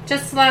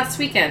 Just last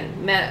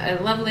weekend, met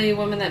a lovely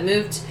woman that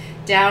moved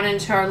down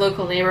into our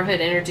local neighborhood,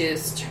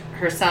 introduced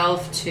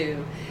herself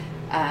to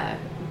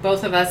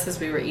both of us as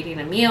we were eating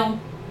a meal,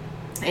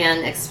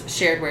 and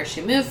shared where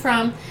she moved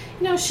from.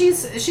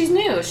 She's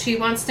new. She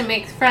wants to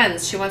make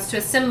friends. She wants to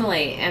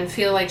assimilate and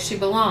feel like she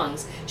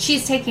belongs.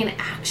 She's taking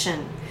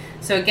action.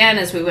 So again,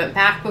 as we went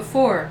back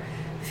before,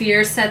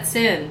 fear sets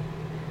in.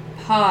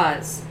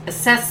 Pause.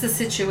 Assess the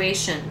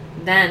situation.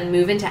 Then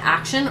move into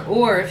action.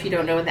 Or if you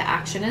don't know what the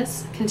action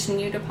is,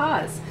 continue to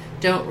pause.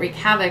 Don't wreak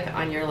havoc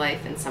on your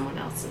life and someone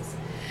else's.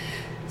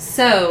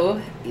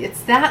 So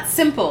it's that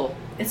simple.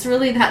 It's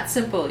really that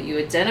simple. You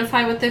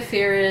identify what the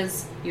fear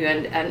is. You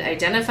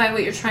identify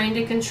what you're trying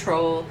to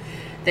control.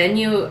 Then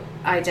you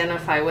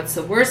identify what's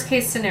the worst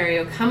case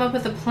scenario. Come up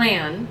with a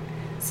plan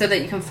so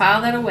that you can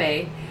file that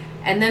away.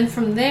 And then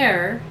from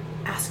there,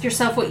 ask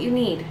yourself what you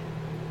need.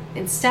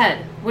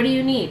 Instead, what do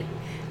you need?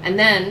 And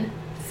then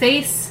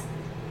face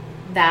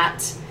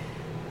that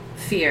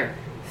fear.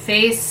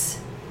 Face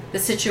the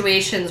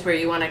situations where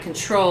you want to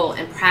control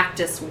and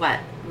practice what?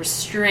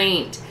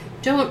 Restraint.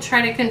 Don't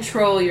try to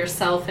control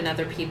yourself and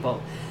other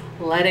people.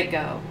 Let it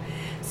go.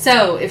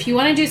 So if you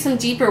want to do some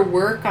deeper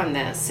work on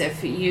this,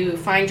 if you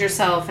find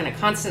yourself in a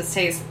constant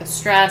state of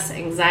stress,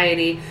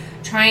 anxiety,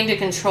 trying to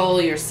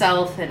control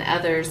yourself and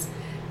others,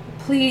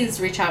 please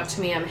reach out to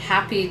me. I'm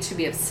happy to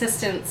be of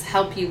assistance,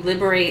 help you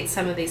liberate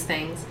some of these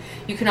things.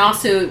 You can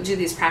also do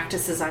these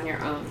practices on your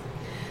own.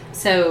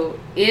 So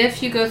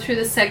if you go through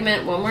this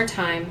segment one more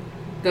time,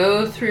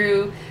 go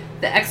through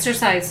the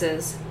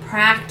exercises,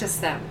 practice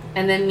them,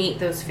 and then meet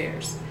those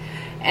fears.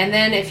 And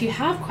then if you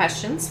have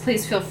questions,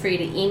 please feel free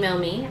to email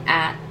me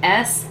at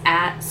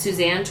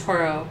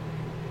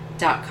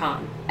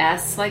s@suzannetoro.com.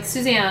 S like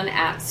Suzanne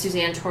at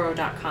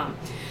suzannetoro.com.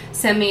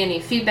 Send me any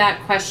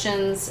feedback,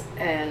 questions,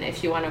 and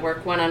if you want to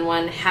work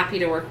one-on-one, happy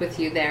to work with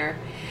you there.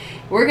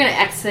 We're going to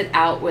exit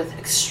out with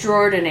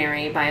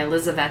Extraordinary by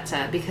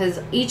Elizaveta, because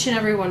each and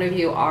every one of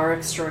you are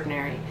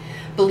extraordinary.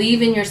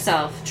 Believe in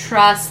yourself,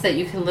 trust that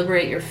you can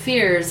liberate your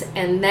fears,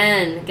 and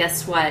then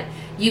guess what?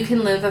 You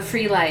can live a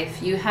free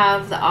life. You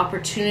have the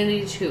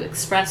opportunity to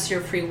express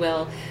your free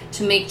will,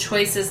 to make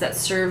choices that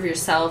serve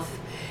yourself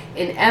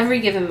in every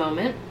given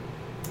moment.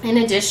 In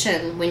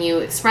addition, when you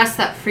express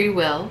that free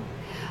will,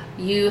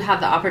 you have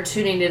the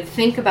opportunity to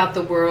think about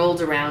the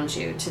world around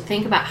you, to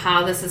think about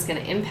how this is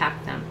going to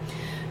impact them.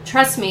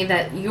 Trust me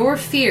that your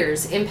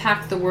fears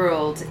impact the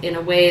world in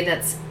a way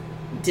that's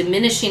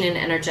diminishing an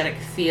energetic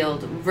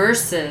field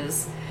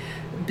versus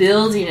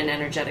building an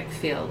energetic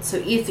field. So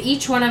if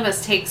each one of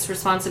us takes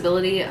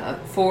responsibility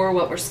for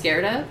what we're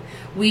scared of,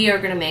 we are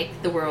going to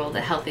make the world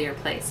a healthier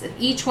place. If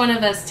each one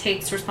of us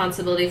takes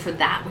responsibility for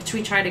that which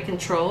we try to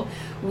control,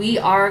 we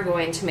are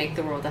going to make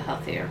the world a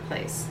healthier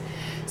place.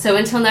 So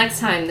until next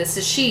time, this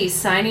is she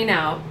signing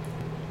out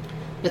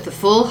with a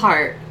full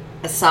heart,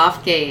 a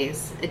soft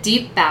gaze, a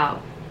deep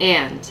bow,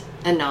 and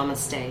a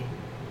namaste.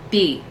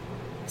 Be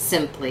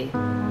simply.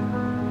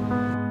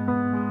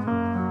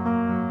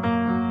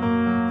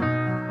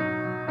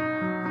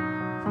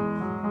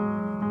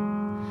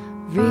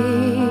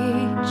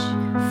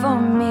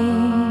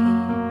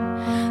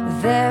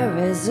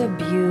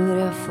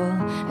 beautiful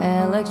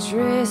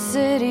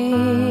electricity.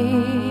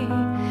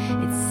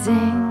 It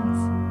sings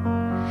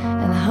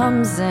and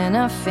hums in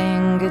our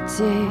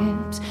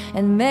fingertips.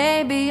 And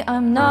maybe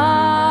I'm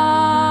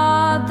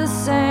not the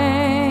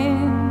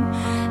same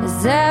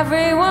as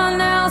everyone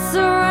else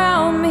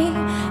around me.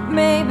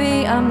 Maybe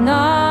I'm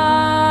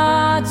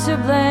not to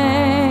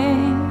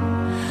blame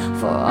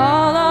for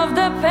all of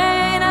the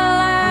pain I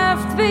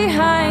left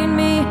behind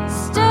me.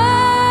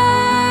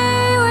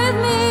 Stay with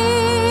me,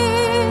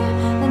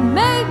 and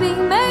maybe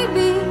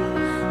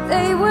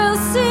they will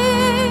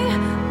see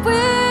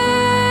we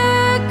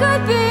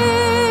could be.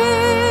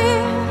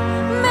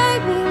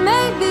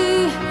 Maybe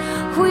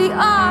we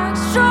are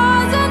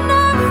straws in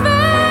the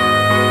rain.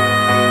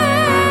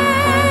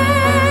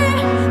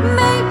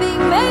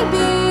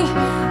 Maybe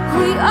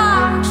we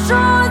are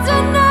straws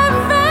in the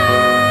rain.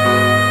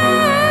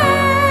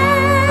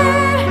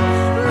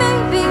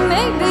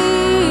 Maybe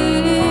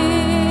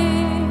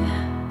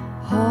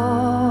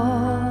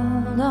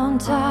hold on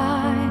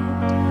tight,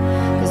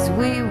 'cause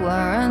we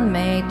weren't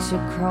made to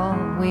crawl.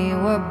 We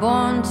were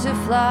born to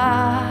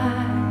fly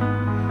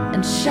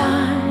and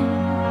shine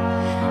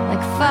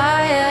like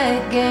fire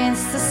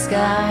against the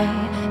sky.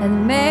 And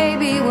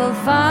maybe we'll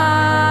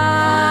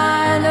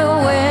find a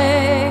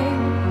way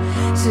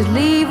to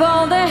leave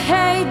all the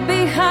hate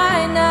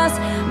behind us.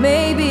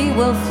 Maybe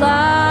we'll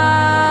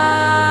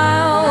fly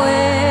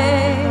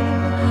away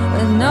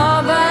when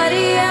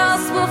nobody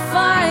else will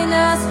find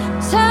us.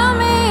 Tell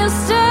me you'll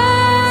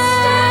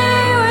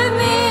stay with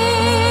me,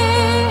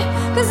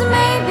 'cause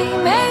maybe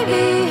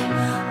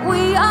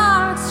we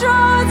are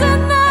straws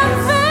in the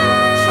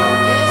rain.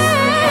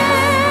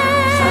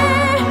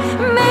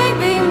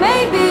 Maybe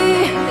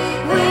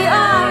we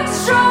are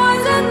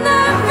straws in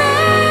the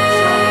rain.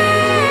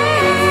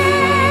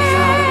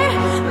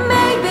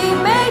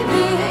 Maybe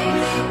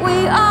we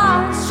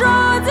are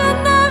straws in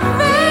the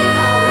rain.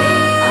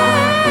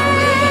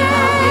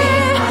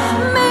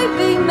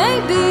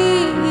 Maybe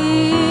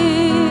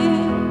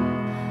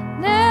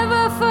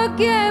never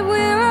forget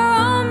we're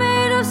all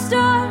made of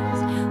stars.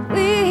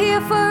 We're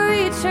here for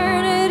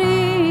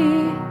eternity.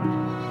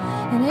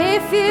 And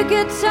if you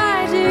get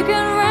tired, you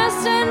can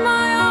rest in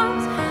my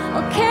arms.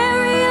 I'll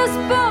carry us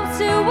both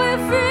till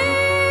we're free.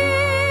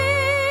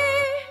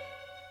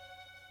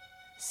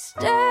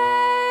 Stay